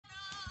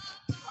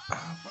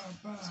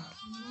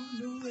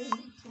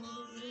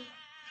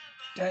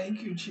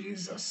Thank you,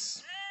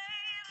 Jesus.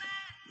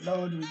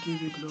 Lord, we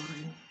give you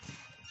glory.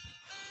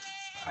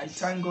 I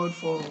thank God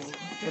for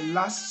the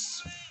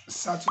last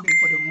Saturday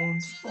for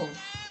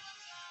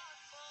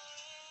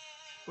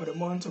the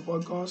month of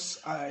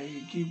August. I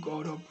give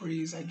God all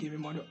praise. I give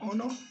him all the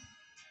honor.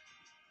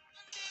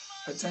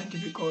 I thank you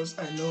because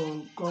I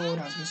know God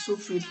has been so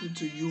faithful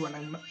to you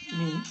and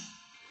me.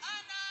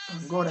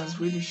 And God has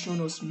really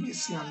shown us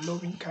mercy and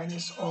loving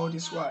kindness all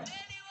this while.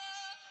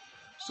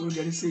 So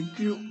there is a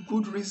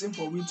good reason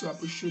for we to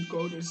appreciate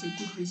God. There is a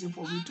good reason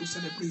for we to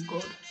celebrate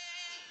God.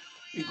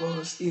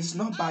 Because it's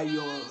not by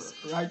your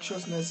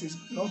righteousness, it's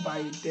not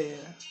by the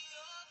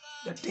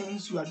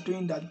things you are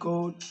doing that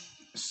God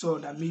saw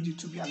that made you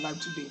to be alive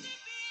today.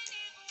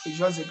 It's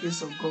just the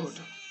grace of God.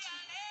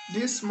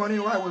 This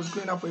morning while I was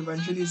going up for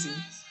evangelism,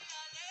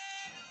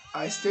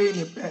 I stayed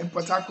in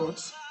Port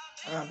Harcourt,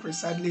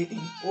 precisely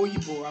in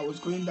Oyibo. I was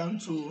going down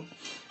to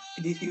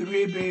the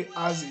Irebe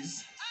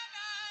houses.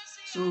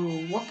 So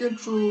walking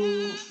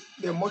through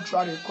the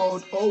mortuary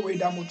called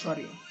Oweda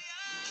Mortuary.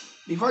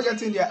 Before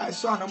getting there, I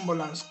saw an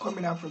ambulance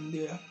coming out from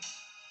there.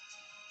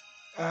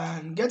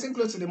 And getting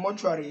close to the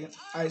mortuary,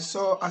 I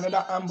saw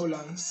another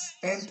ambulance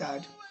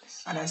entered.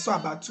 And I saw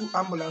about 2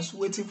 ambulances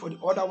waiting for the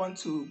other one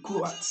to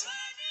go out.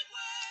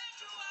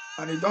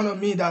 And it dawned on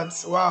me that,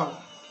 wow,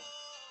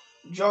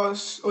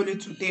 just only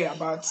today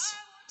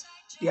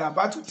they are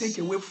about to take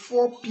away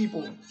 4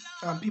 people.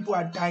 And people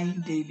are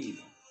dying daily.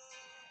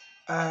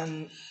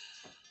 And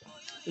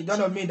it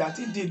dawned on me that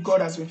indeed God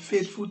has been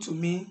faithful to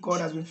me.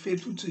 God has been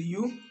faithful to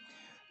you.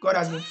 God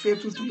has been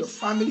faithful to your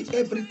family,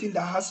 everything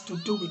that has to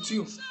do with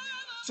you.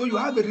 So you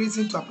have a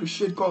reason to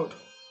appreciate God.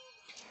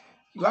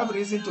 You have a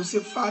reason to say,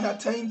 Father,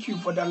 thank you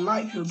for the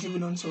life you've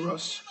given unto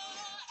us,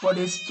 for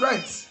the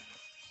strength.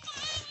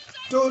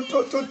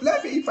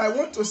 Let me, if I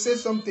want to say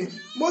something,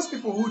 most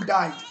people who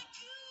died,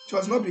 it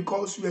was not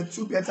because we were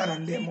too better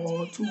than them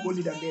or too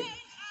holy than them.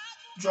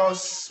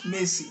 Just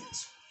mercy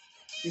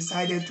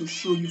decided to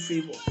show you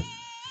favor.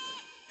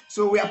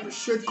 So we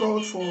appreciate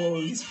God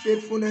for his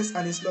faithfulness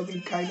and his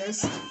loving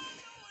kindness.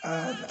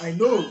 And I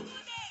know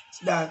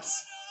that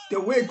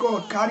the way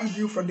God carried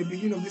you from the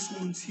beginning of this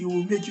month, he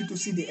will make you to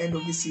see the end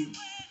of this year.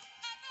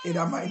 In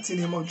the mighty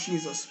name of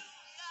Jesus.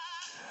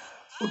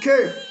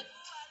 Okay.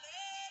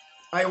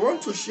 I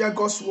want to share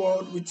God's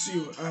word with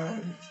you.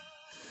 And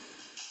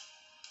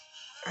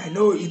I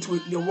know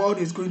the word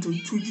is going to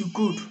do you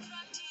good.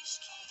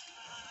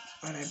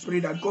 And I pray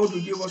that God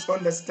will give us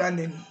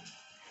understanding.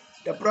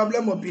 The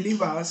problem of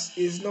believers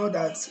is not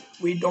that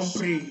we don't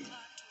pray.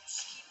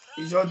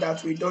 It's just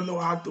that we don't know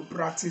how to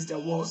practice the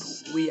word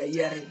we are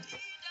hearing.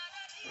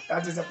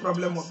 That is the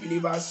problem of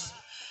believers.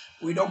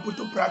 We don't put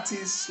to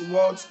practice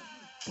what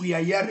we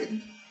are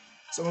hearing.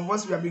 Some of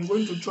us, we have been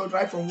going to church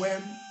right from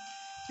when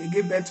they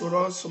gave birth to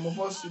us. Some of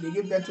us, they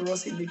gave birth to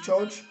us in the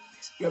church.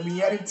 We have been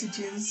hearing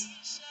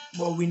teachings,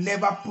 but we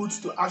never put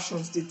to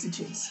actions the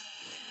teachings.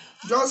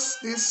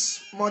 Just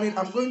this morning,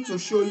 I'm going to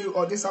show you,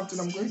 or this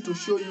afternoon, I'm going to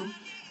show you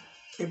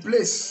a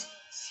place,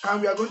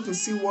 and we are going to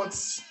see what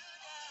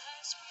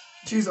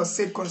Jesus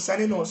said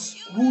concerning us,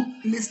 who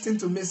listen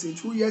to message,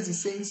 who hears the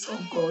sayings of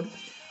God,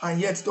 and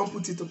yet don't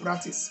put it to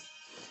practice.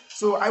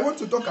 So I want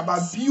to talk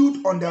about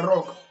build on the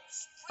rock.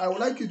 I would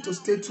like you to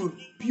stay tuned.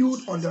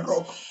 Build on the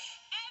rock.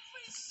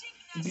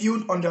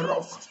 Build on the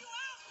rock.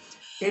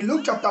 In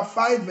Luke chapter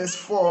 5 verse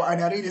 4,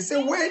 and I read, it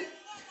said,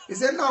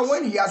 now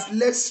when he has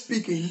left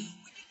speaking,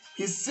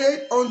 he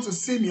said unto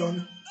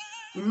Simeon,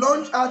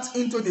 launch out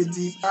into the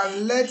deep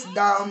and let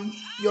down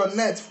your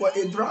net for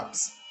a draught.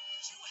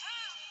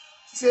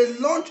 He said,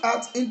 launch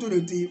out into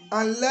the deep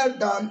and let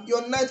down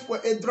your net for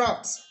a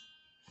draught.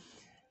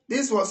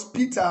 This was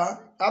Peter.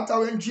 After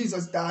when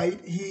Jesus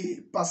died, he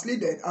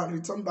backslided and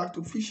returned back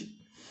to fishing.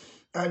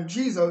 And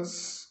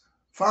Jesus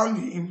found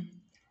him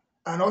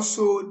and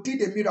also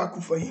did a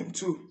miracle for him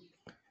too.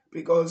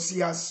 Because he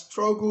has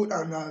struggled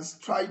and has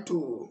tried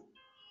to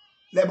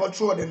labor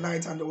through the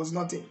night and there was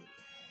nothing.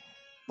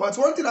 But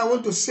one thing I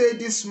want to say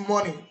this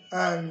morning,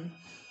 and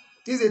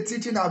this is a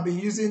teaching I've been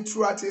using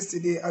throughout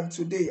yesterday and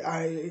today.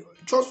 I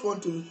just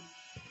want to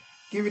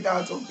give it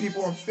out to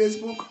people on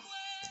Facebook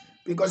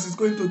because it's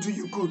going to do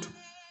you good.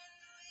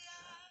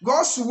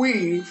 God's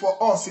will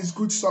for us is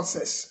good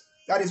success.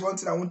 That is one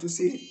thing I want to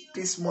say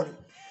this morning.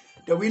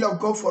 The will of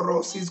God for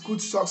us is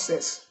good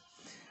success.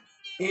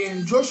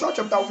 In Joshua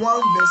chapter 1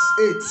 verse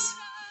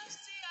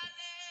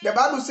 8, the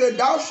Bible said,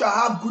 thou shalt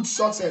have good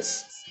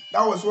success.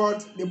 That was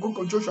what the book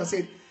of Joshua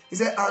said. He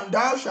said, and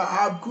thou shalt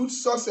have good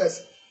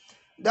success.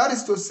 That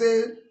is to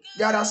say,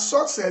 there are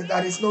success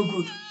that is not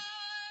good.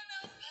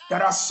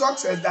 There are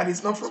success that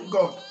is not from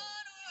God.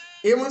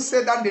 Even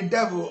said that the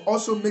devil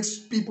also makes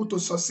people to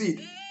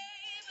succeed.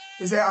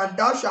 He said, and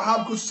thou shalt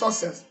have good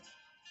success.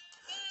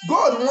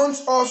 God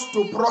wants us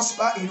to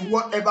prosper in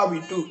whatever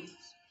we do.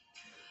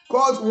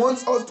 God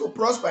wants us to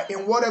prosper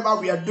in whatever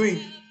we are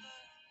doing.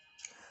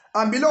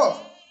 And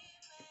beloved,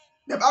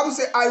 the Bible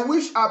says, I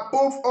wish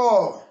above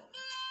all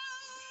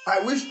I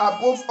wish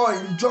above all,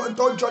 in John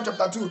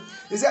chapter 2,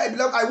 he said,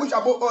 beloved, I wish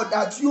above all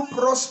that you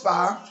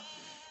prosper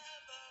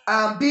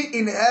and be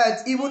in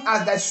health, even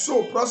as thy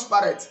soul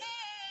prospereth.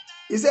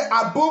 He said,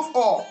 above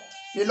all,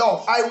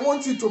 beloved, I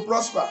want you to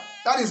prosper.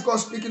 That is God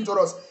speaking to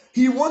us.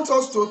 He wants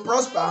us to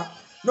prosper,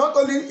 not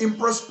only in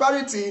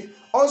prosperity,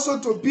 also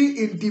to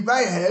be in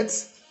divine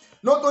health,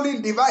 not only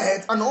in divine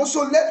health, and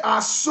also let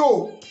our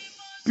soul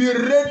be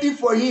ready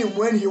for him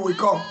when he will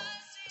come.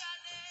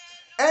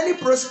 Any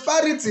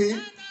prosperity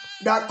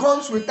that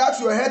comes without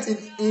your health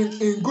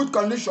in good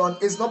condition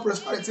is not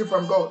prosperity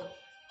from God.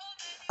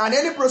 And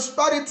any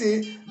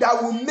prosperity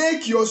that will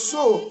make your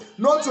soul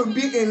not to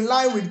be in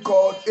line with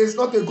God is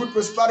not a good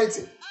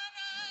prosperity.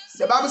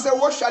 The Bible says,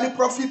 what shall it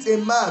profit a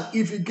man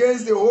if he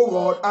gains the whole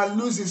world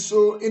and lose his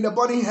soul in the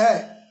burning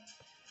hell?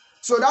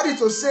 So that is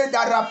to say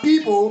that there are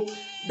people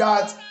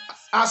that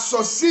are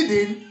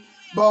succeeding,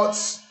 but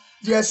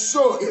their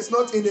soul is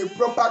not in a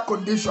proper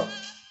condition.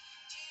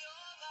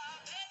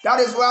 That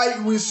is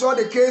why we saw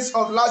the case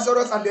of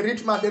Lazarus and the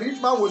rich man. The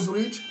rich man was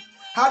rich,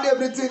 had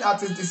everything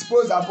at his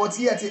disposal, but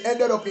yet he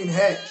ended up in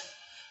hell.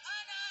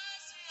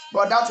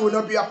 But that will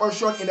not be a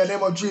portion in the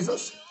name of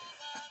Jesus.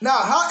 Now,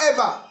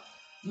 however,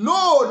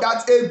 know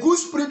that a good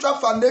spiritual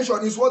foundation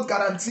is what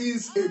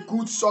guarantees a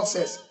good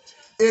success.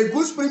 A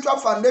good spiritual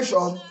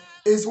foundation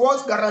is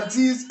what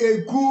guarantees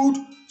a good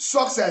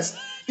success.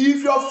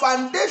 If your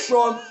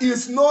foundation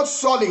is not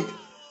solid,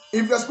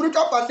 if your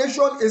spiritual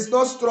foundation is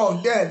not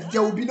strong, then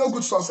there will be no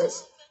good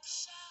success.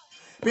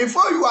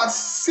 Before you are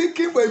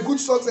seeking for a good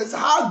success,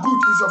 how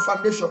good is your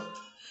foundation?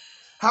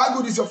 How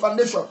good is your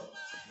foundation?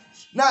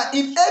 Now,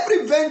 in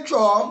every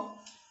venture,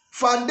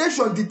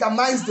 foundation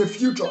determines the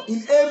future.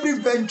 In every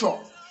venture,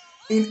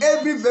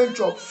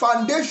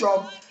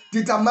 foundation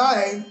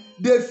determines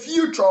the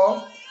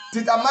future,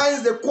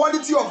 determines the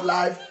quality of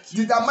life,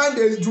 determines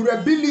the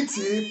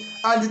durability,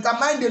 and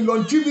determines the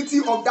longevity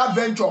of that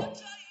venture.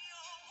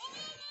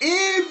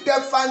 If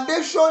the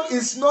foundation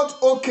is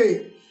not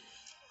okay,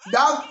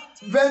 that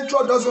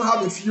venture doesn't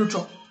have a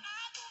future.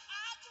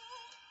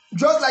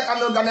 Just like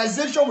an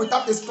organization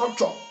without a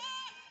structure.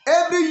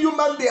 Every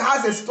human being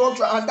has a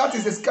structure, and that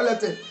is a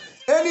skeleton.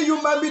 Any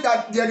human being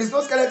that there is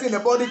no skeleton in the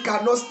body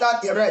cannot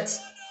stand erect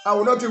and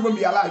will not even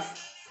be alive.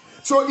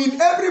 So in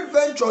every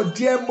venture,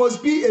 there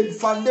must be a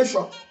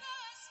foundation.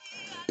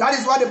 That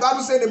is why the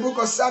Bible says in the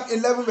book of Psalm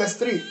 11 verse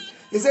 3,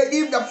 it says,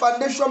 if the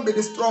foundation be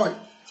destroyed,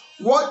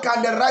 what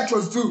can the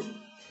righteous do?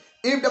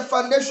 If the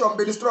foundation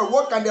be destroyed,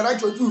 what can the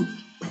righteous do?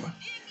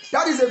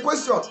 That is a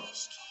question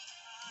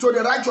to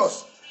the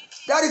righteous.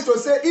 That is to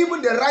say,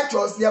 even the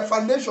righteous, their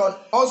foundation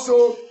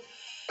also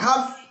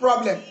have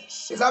problem.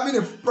 It's having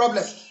a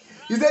problem.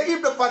 He said,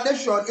 if the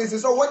foundation is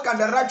destroyed, what can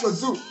the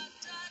righteous do?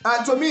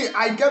 And to me,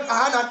 I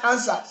had an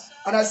answer.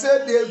 And I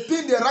said, the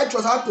thing the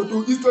righteous have to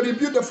do is to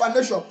rebuild the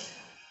foundation.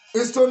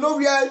 Is to know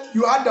where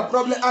you had the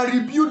problem and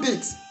rebuild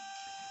it.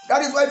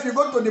 That is why if you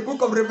go to the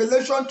book of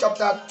Revelation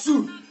chapter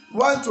 2,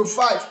 1 to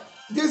 5,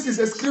 this is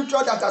a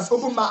scripture that has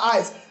opened my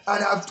eyes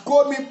and has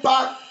called me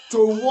back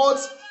to what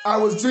I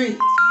was doing.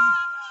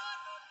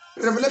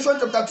 Revelation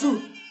chapter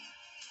 2.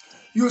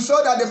 You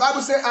saw that the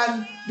Bible said,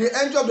 and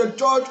the angel of the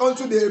church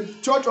unto the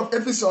church of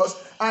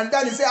Ephesus, and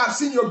then he said, I've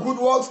seen your good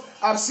works,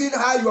 I've seen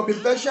how you have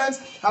been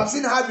patient, I've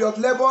seen how you have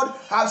labored,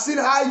 I've seen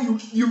how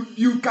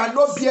you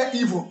cannot bear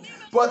evil.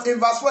 But in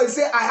verse 4, he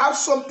said, I have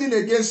something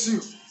against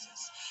you.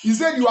 He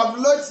said, you have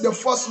left the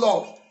first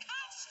love.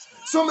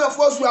 Some of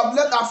us, we have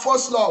left our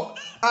first love,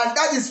 and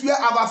that is where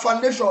our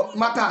foundation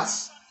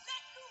matters.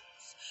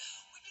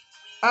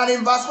 And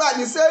in verse 5,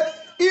 he said,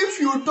 if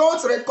you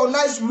don't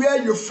recognize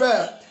where you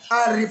fell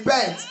and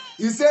repent,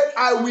 he said,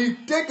 I will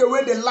take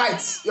away the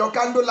lights, your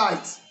candle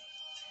light.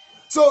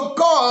 So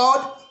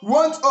God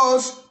wants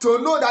us to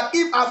know that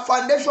if our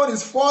foundation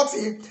is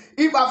faulty,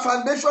 if our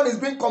foundation is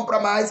being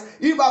compromised,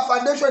 if our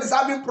foundation is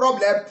having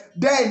problem,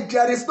 then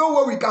there is no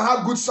way we can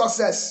have good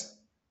success.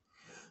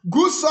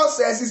 Good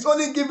success is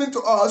only given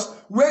to us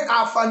when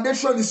our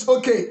foundation is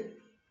okay.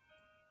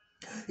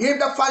 If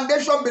the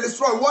foundation be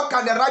destroyed, what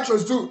can the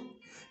righteous do?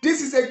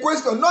 This is a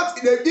question, not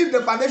if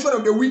the foundation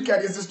of the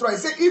wicked is destroyed.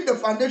 Say if the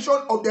foundation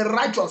of the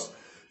righteous,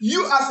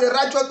 you as a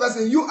righteous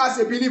person, you as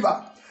a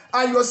believer,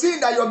 and you're seeing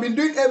that you've been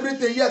doing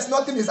everything, yes,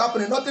 nothing is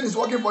happening, nothing is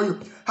working for you.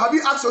 Have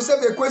you asked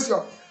yourself a question?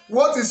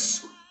 What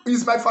is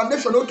my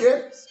foundation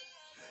okay?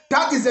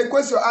 That is a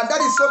question, and that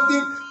is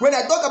something, when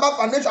I talk about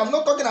foundation, I'm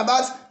not talking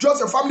about just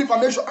your family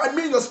foundation, I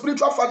mean your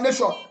spiritual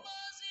foundation.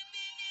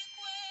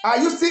 Are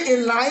you still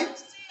in line?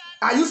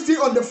 Are you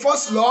still on the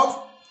first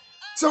love?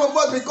 Some of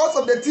us, because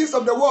of the things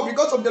of the world,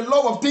 because of the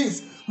love of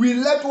things, we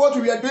left what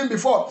we were doing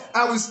before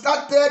and we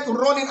started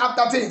running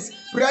after things.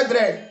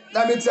 Brethren,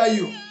 let me tell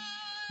you,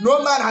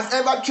 no man has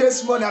ever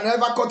chased money and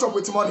ever caught up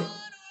with money.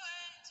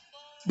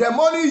 The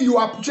money you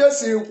are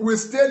chasing will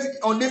stay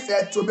on this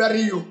earth to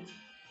bury you.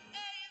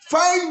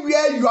 Find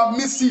where you have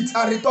missed it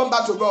and return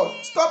back to God.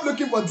 Stop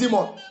looking for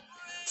demon.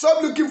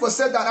 Stop looking for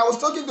Satan. I was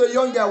talking to a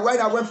young girl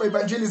when I went for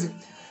evangelism.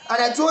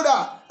 And I told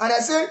her, and I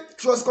said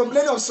she was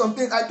complaining of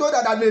something. I told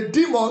her that the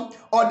demon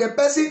or the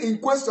person in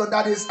question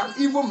that is an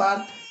evil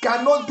man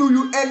cannot do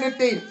you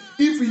anything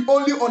if you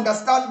only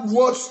understand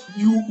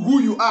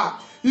who you are.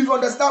 If you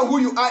understand who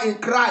you are in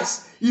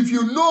Christ, if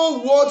you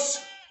know what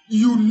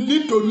you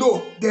need to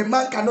know, the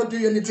man cannot do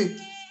you anything.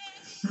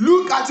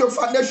 Look at your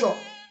foundation.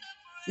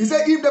 He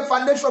said, if the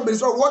foundation be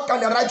strong, what can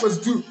the righteous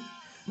do?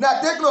 Now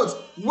take note,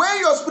 when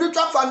your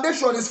spiritual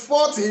foundation is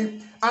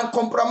faulty and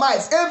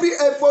compromised, every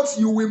effort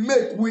you will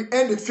make will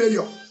end in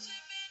failure.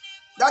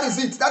 That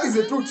is it. That is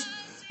the truth.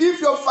 If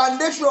your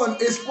foundation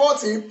is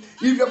faulty,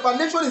 if your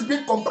foundation is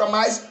being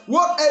compromised,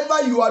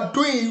 whatever you are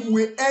doing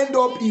will end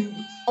up in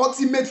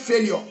ultimate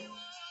failure.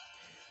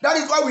 That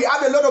is why we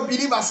have a lot of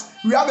believers,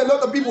 we have a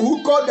lot of people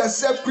who call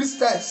themselves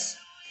Christians,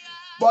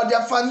 but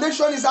their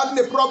foundation is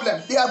having a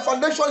problem. Their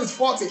foundation is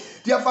faulty.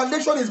 Their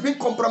foundation is being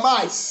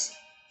compromised.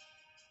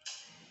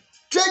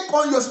 Check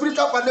on your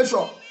spiritual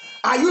foundation.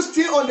 Are you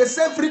still on the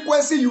same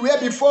frequency you were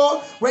before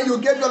when you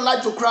gave your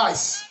life to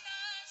Christ?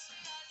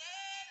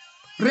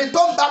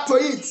 Return back to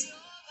it.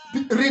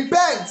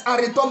 Repent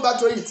and return back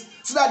to it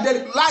so that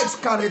the light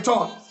can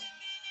return.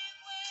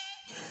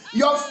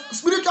 Your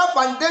spiritual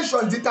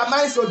foundation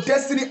determines your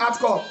destiny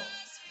outcome.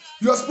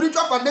 Your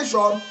spiritual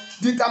foundation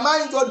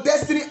determines your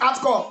destiny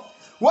outcome.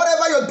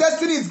 Whatever your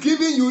destiny is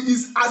giving you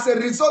is as a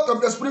result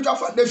of your spiritual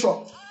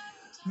foundation.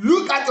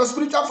 Look at your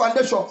spiritual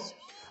foundation,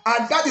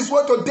 and that is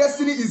what your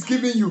destiny is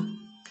giving you.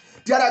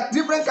 There are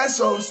different kinds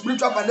of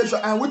spiritual foundation,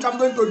 and which I'm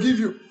going to give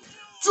you.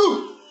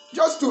 Two,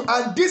 just two,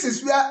 and this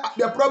is where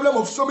the problem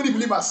of so many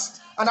believers,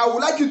 and I would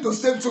like you to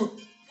stay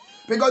tuned,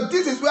 because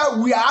this is where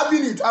we are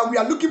having it, and we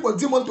are looking for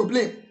demon to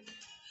blame.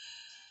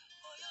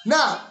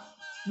 Now,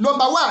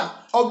 number one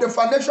of the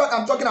foundation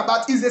I'm talking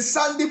about is the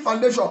sandy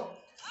foundation.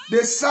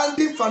 The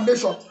sandy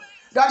foundation.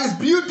 That is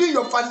building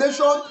your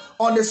foundation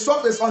on the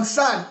surface, on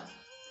sand.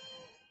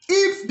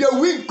 If the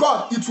wind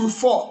comes, it will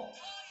fall.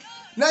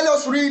 Now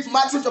let's read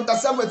Matthew chapter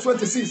 7 verse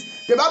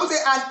 26. The Bible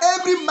says, and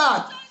every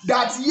man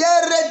that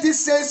heareth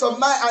these sayings of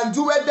mine and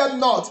doeth them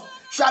not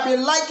shall be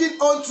likened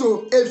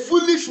unto a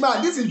foolish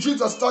man. This is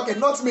Jesus talking,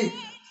 not me.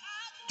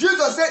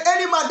 Jesus said,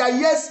 any man that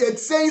hears a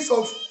sayings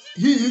of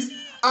his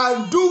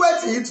and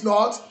doeth it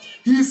not,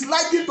 he is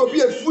likely to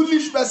be a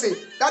foolish person.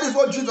 That is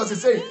what Jesus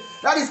is saying.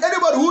 That is,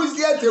 anybody who is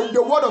here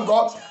the word of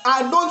God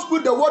and don't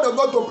put the word of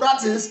God to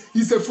practice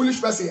is a foolish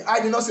person.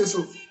 I did not say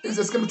so. It's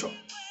a scripture.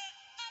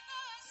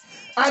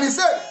 And he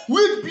said,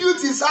 which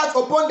built his heart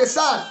upon the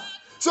sand.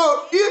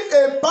 So if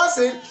a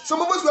person,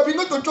 some of us, we have been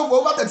going to church for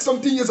over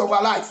 30-something years of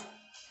our life,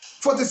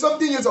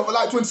 40-something years of our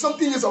life,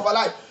 20-something years of our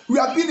life. We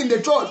have been in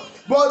the church,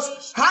 but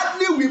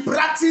hardly we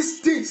practice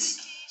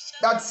things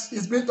that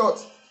is being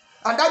taught.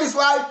 And that is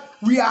why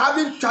we are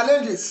having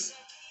challenges.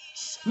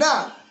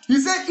 Now, he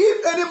said,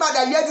 if any man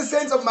that hears the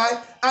sayings of mine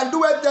and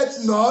doeth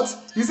that not,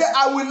 he said,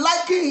 I will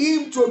liken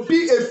him to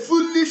be a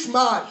foolish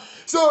man.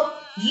 So,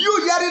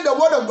 you hearing the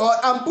word of God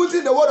and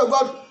putting the word of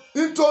God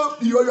into,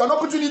 you are not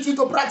putting it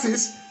into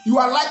practice, you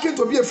are likened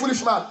to be a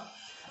foolish man.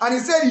 And he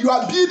said, you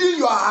are building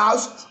your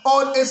house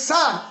on a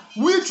sand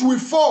which will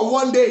fall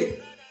one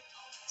day.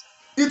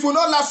 It will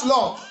not last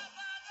long.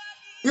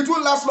 It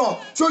won't last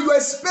long. So you are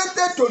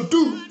expected to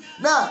do.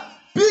 Now,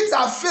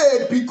 Peter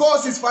failed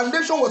because his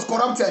foundation was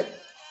corrupted.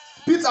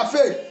 Peter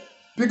failed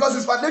because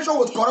his foundation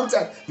was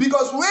corrupted.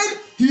 Because when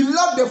he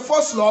left the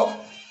first love,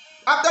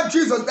 after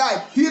Jesus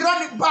died, he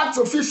ran back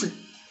to fishing.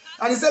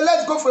 And he said,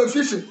 let's go for a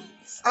fishing.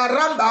 And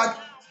ran back.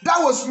 That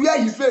was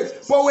where he failed.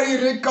 But when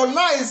he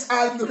recognized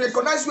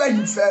where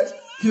he failed,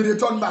 he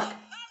returned back.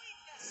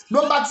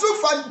 Number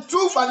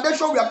two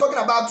foundation we are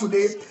talking about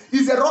today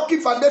is a rocky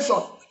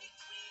foundation.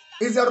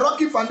 It's a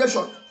rocky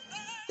foundation.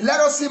 Let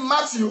us see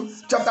Matthew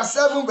chapter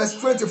 7 verse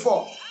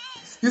 24.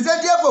 He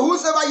said, therefore,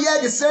 whosoever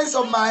hear the sayings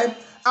of mine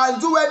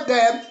and doeth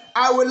them,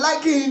 I will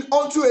liken him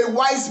unto a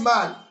wise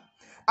man.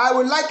 I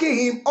will liken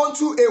him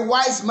unto a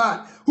wise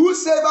man.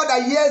 Whosoever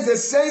that hears the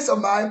sayings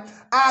of mine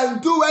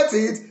and doeth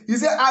it, he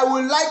said, I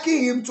will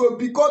liken him to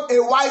become a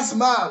wise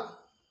man.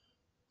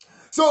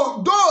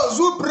 So those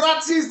who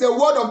practice the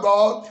word of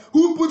God,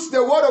 who puts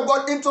the word of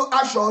God into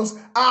actions,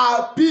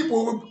 are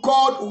people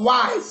called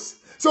wise.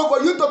 So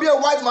for you to be a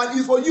wise man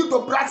is for you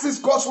to practice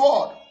God's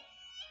word.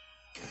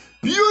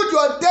 Build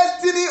your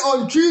destiny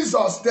on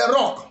Jesus, the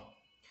rock.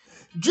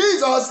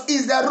 Jesus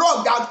is the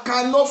rock that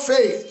cannot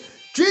fail.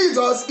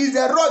 Jesus is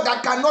the rock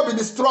that cannot be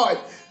destroyed.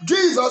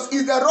 Jesus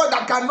is the rock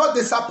that cannot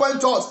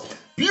disappoint us.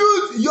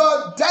 Build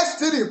your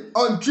destiny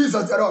on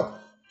Jesus, the rock.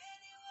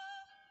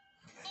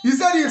 He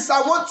said in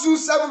Psalm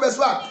 127 verse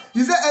 1,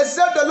 he said,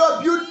 except the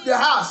Lord build the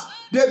house,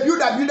 they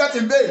build and build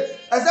it in vain.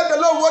 Except the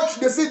Lord watch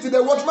the city,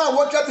 the watchman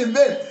watcheth in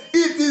vain.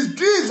 It is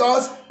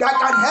Jesus that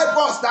can help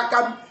us, that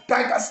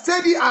can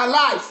steady our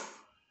life.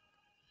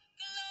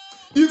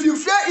 If you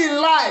fail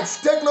in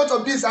life, take note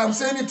of this. I'm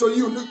saying it to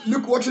you.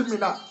 Look watching me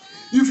now.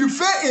 If you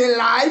fail in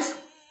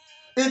life,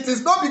 it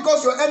is not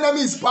because your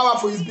enemy is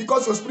powerful, it's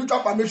because your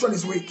spiritual foundation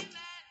is weak.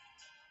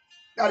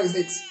 That is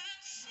it.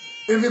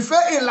 If you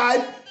fail in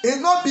life,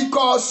 it's not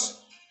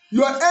because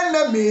your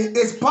enemy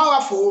is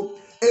powerful,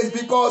 is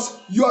because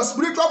your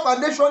spiritual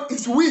foundation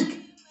is weak.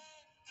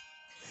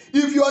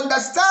 If you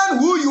understand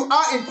who you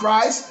are in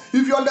Christ,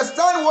 if you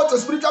understand what your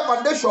spiritual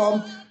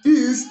foundation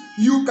is,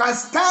 you can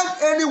stand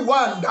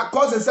anyone that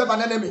calls himself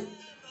an enemy.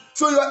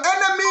 So your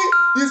enemy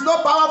is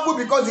not powerful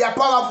because they are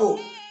powerful.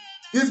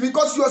 It's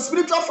because your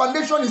spiritual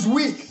foundation is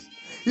weak.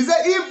 He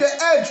said, if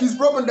the edge is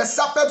broken, the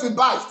serpent will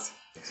bite.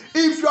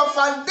 If your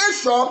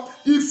foundation,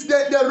 if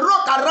the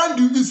rock around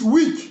you is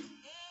weak,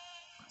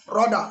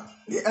 brother,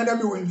 the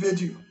enemy will invade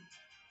you.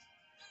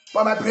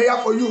 But my prayer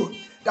for you,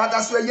 that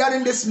as we're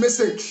hearing this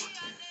message,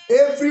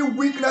 every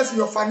weakness in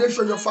your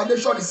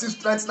foundation is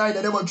strength now in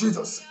the name of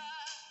Jesus.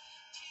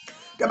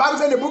 The Bible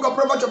says in the book of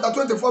Proverbs chapter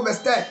 24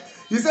 verse 10,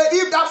 he said,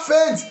 if that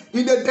faints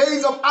in the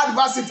days of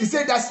adversity, he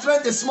said that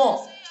strength is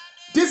small.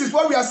 This is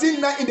what we are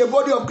seeing now in the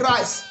body of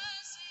Christ.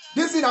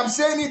 This thing, I'm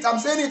saying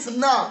it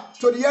now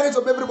to the hearings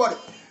of everybody.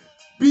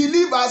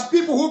 Believers,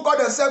 people who call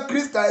themselves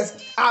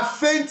Christians, are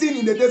fainting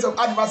in the days of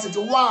adversity.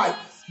 Why?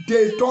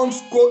 They don't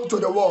go to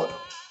the world.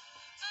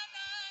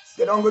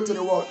 They don't go to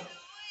the world.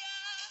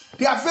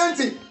 They are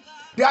fainting.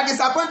 They are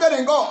disappointed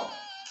in God.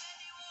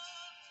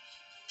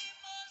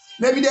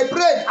 Maybe they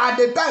prayed at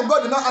the time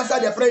God did not answer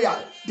their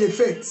prayer. They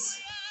faint.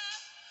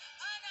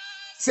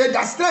 Say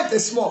their strength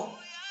is small.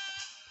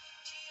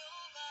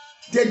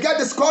 They get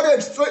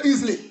discouraged so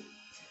easily.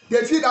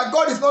 They feel that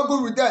God is not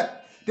good with them.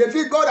 They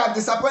feel God has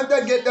disappointed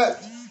them.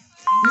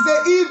 He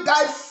said, if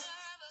thy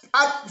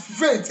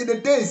faint in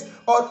the days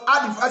of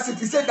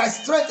adversity, he said, thy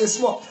strength is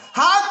small.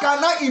 How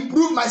can I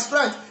improve my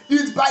strength?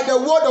 It's by the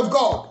word of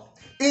God.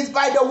 It's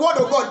by the word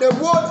of God. The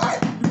word I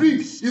read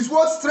is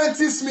what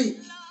strengthens me.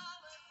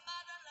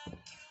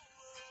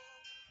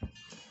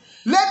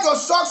 Let your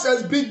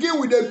success begin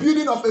with the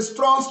building of a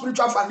strong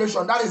spiritual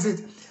foundation. That is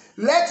it.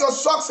 Let your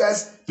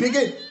success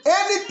begin.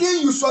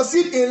 Anything you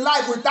succeed in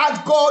life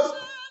without God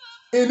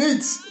in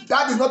it,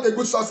 that is not a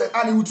good success,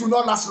 and it will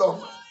not last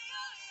long.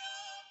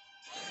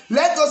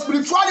 Let your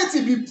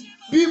spirituality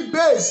be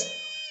base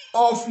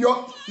of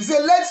your. He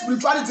said, let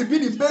spirituality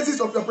be the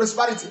basis of your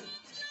prosperity.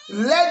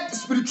 Let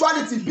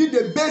spirituality be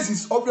the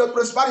basis of your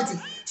prosperity.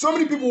 So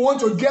many people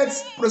want to get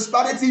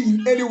prosperity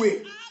in any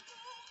way,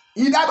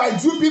 either by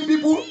duping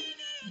people,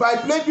 by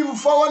playing people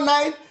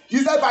 419,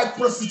 either by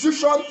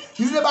prostitution,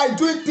 either by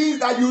doing things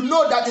that you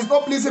know that is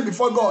not pleasing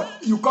before God.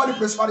 You call it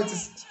prosperity.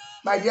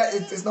 My dear,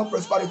 it is not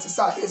prosperity,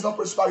 sir. It's not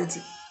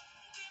prosperity.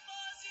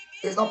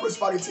 It's not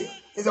prosperity.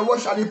 It's a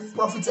what shall it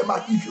profit a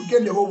man if you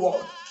gain the whole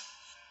world?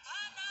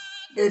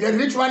 The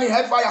rich man in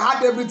hellfire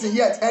had everything,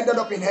 yet ended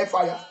up in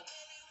hellfire.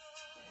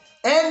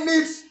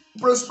 Any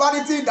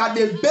prosperity that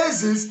the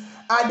basis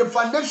and the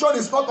foundation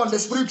is not on the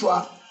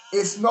spiritual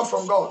is not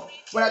from God.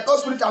 When I talk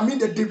spiritual, I mean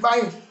the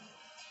divine.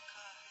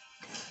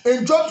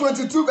 In Job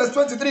 22 verse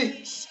 23,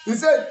 he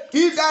said,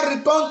 if thou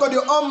return to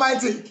the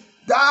Almighty,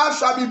 thou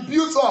shalt be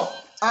built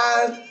up,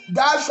 and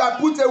thou shalt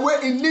put away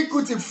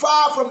iniquity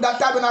far from that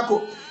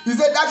tabernacle. He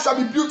said, thou shalt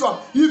be built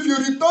up. If you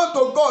return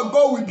to God,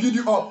 God will build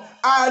you up,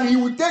 and he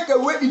will take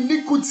away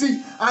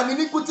iniquity, and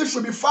iniquity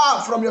should be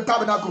far from your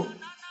tabernacle.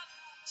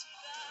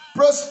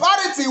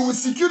 Prosperity with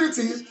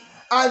security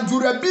and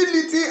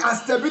durability and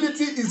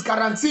stability is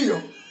guaranteed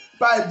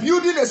by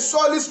building a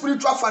solid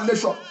spiritual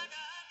foundation.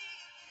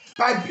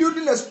 By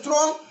building a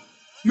strong,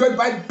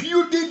 by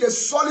building the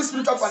solid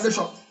spiritual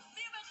foundation.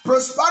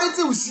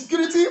 Prosperity with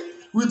security,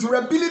 with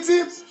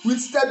durability, with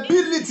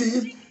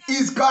stability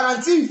is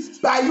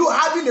guaranteed by you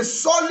having a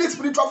solid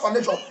spiritual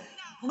foundation.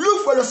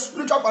 Look for your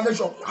spiritual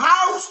foundation.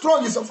 How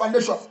strong is your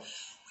foundation?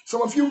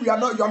 Some of you, you are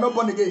not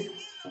born again.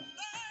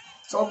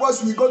 Some of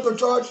us, we go to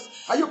church.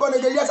 Are you born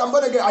again? Yes, I'm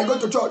born again. I go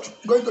to church.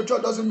 Going to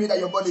church doesn't mean that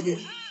you're born again.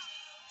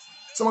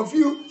 Some of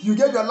you, you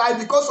gave your life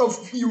because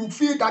of you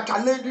feel that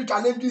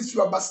challenges,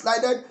 you are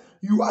backslided,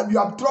 you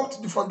have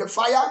dropped from the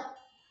fire.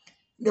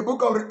 In the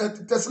book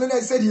of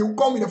Thessalonians, said he will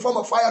come in the form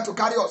of fire to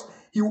carry us.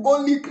 He will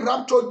only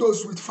capture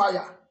those with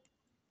fire.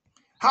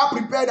 How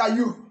prepared are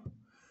you?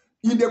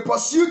 In the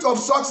pursuit of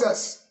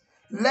success,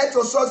 let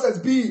your success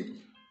be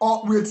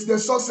with the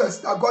success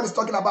that God is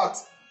talking about.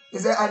 He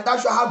said, and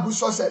that shall have good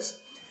success.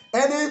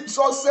 Any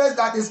success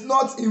that is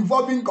not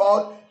involving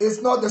God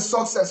is not the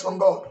success from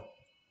God.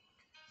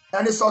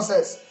 Any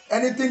success,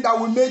 anything that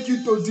will make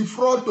you to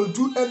defraud, to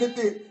do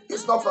anything,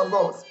 is not from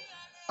God.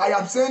 I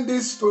am saying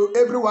this to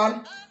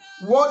everyone.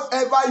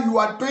 Whatever you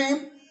are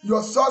doing,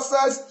 your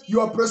success,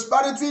 your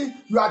prosperity,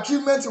 your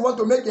achievements you want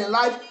to make in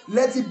life,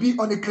 let it be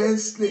on a clean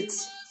slate.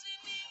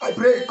 I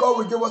pray God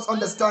will give us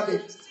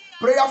understanding.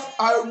 Prayer,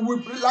 I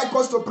would like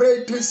us to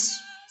pray this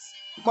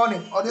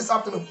morning or this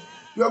afternoon.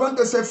 You are going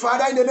to say,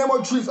 Father, in the name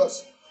of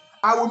Jesus,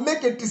 I will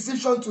make a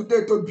decision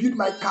today to build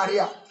my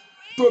career,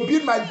 to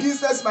build my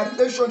business, my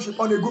relationship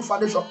on a good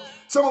foundation.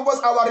 Some of us,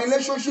 our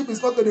relationship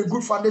is not on a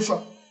good foundation.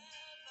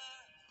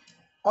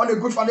 On a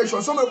good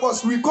foundation. Some of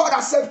us, we call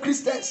ourselves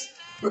Christians,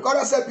 we call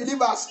ourselves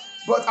believers,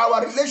 but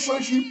our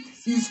relationship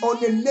is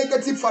on a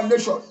negative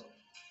foundation.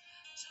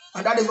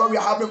 And that is why we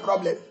are having a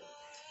problem.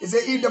 He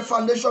said, if the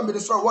foundation be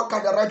destroyed, what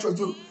can the righteous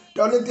do?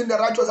 The only thing the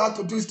righteous have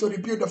to do is to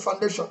rebuild the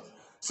foundation.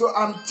 So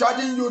I'm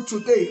charging you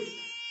today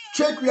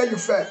Check where you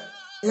fell.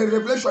 In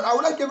Revelation, I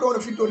would like every one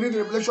of you to read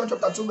Revelation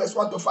chapter 2, verse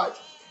 1 to 5.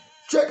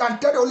 Check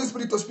and tell the Holy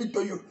Spirit to speak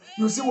to you.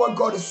 You see what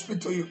God is speaking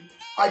to you.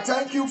 I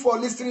thank you for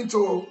listening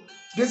to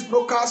this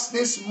broadcast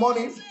this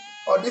morning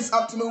or this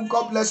afternoon.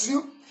 God bless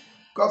you.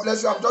 God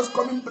bless you. I'm just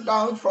coming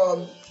down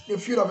from the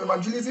field of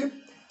evangelism,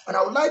 and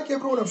I would like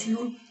every one of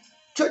you,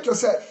 check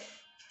yourself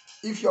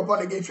if you're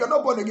born again. If you're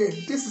not born again,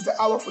 this is the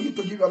hour for you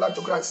to give your life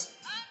to Christ.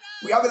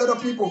 We have a lot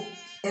of people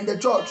in the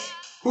church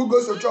who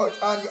goes to church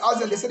and you ask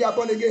them, they say they are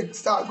born again.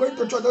 Start going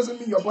to church doesn't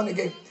mean you're born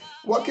again.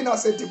 Working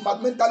as a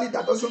departmentally,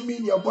 that doesn't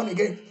mean you're born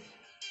again.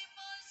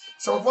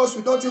 Some of us,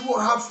 we don't even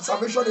have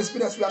salvation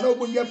experience. We are not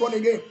even yet born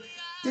again.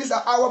 This is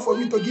an hour for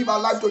you to give our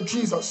life to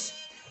Jesus.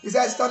 He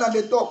said, stand at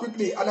the door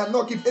quickly and I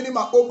knock. If any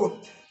man open,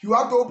 you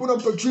have to open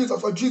up to Jesus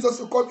for Jesus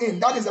to come in.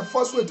 That is the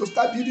first way to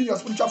start building your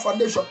spiritual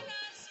foundation.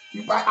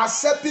 By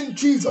accepting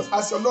Jesus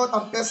as your Lord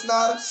and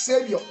personal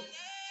Savior.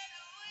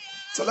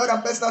 It's your Lord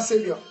and personal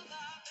Savior.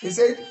 He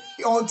said,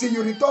 until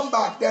you return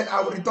back, then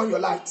I will return your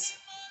light.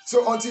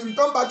 So until you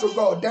return back to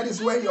God, that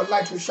is when your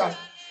light will shine.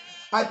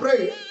 I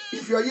pray,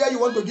 if you're here, you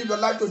want to give your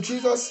life to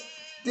Jesus,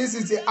 this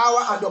is the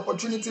hour and the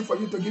opportunity for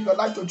you to give your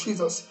life to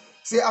Jesus.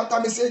 Say after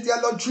me, say, dear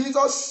Lord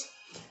Jesus,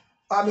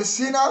 I'm a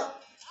sinner.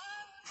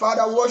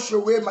 Father, wash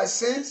away my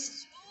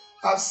sins.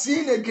 I've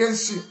sinned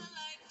against you.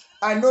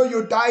 I know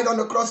you died on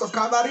the cross of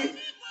Calvary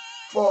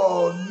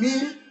for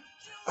me,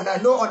 and I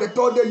know on the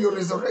third day you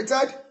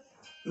resurrected.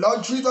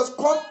 Lord Jesus,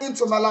 come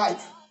into my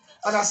life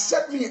and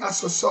accept me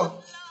as your son.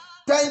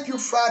 Thank you,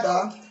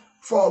 Father,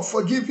 for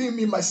forgiving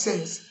me my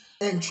sins.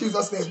 In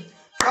Jesus' name.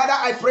 Father,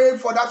 I pray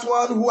for that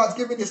one who has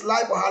given his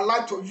life or her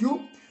life to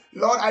you.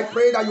 Lord, I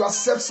pray that you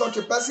accept such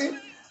a person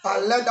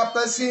and let that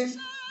person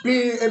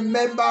be a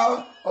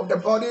member of the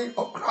body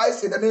of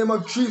Christ in the name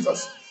of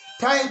Jesus.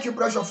 Thank you,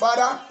 precious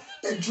Father.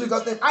 In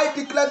Jesus' name, I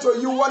declare to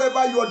you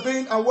whatever you are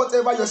doing and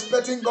whatever you're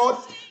expecting,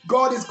 God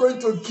is going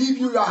to give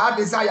you your heart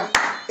desire.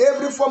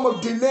 Every form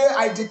of delay,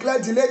 I declare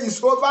delay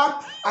is over.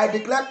 I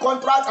declare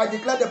contract. I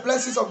declare the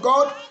blessings of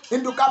God.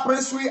 Into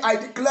Caprinsui, I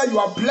declare you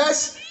are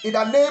blessed in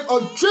the name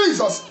of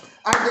Jesus.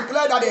 I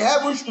declare that the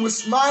heavens will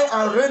smile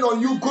and rain on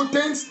you good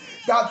things.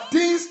 That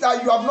things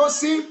that you have not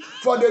seen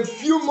for the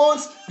few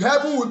months,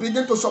 heaven will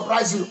begin to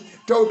surprise you.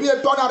 There will be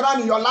a turnaround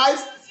in your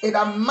life in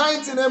the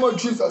mighty name of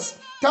Jesus.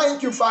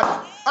 Thank you,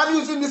 Father. I'm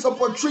using this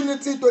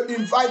opportunity to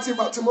invite you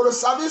for tomorrow's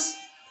service,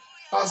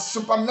 a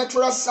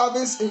supernatural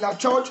service in our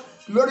church,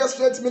 Glorious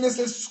Faith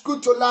Ministry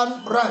School to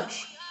Learn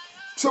branch.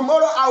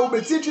 Tomorrow I will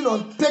be teaching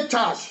on take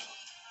charge.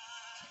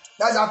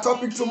 That's our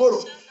topic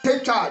tomorrow.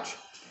 Take charge.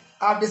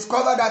 I've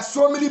discovered that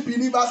so many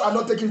believers are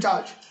not taking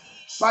charge.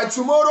 By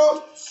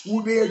tomorrow,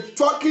 we'll be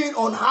talking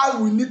on how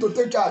we need to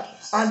take charge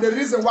and the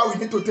reason why we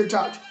need to take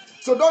charge.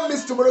 So don't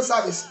miss tomorrow's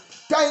service.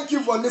 Thank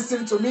you for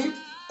listening to me,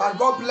 and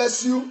God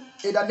bless you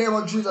in the name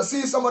of Jesus.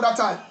 See you some other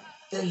time.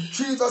 In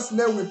Jesus'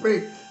 name we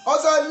pray.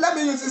 Also, let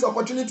me use this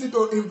opportunity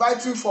to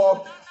invite you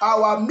for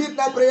our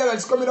midnight prayer that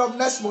is coming up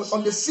next month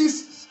on the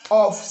 6th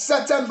of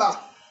September.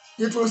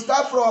 It will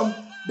start from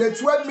the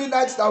 12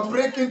 midnight that will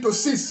break into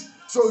 6.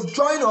 So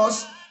join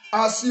us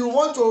as you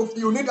want to. If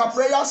you need our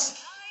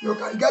prayers, you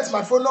can get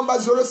my phone number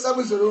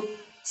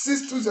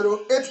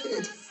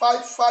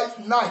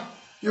 070-620-88559.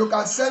 You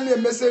can send me a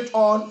message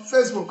on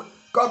Facebook.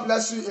 God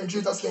bless you in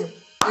Jesus' name.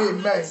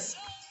 Amen.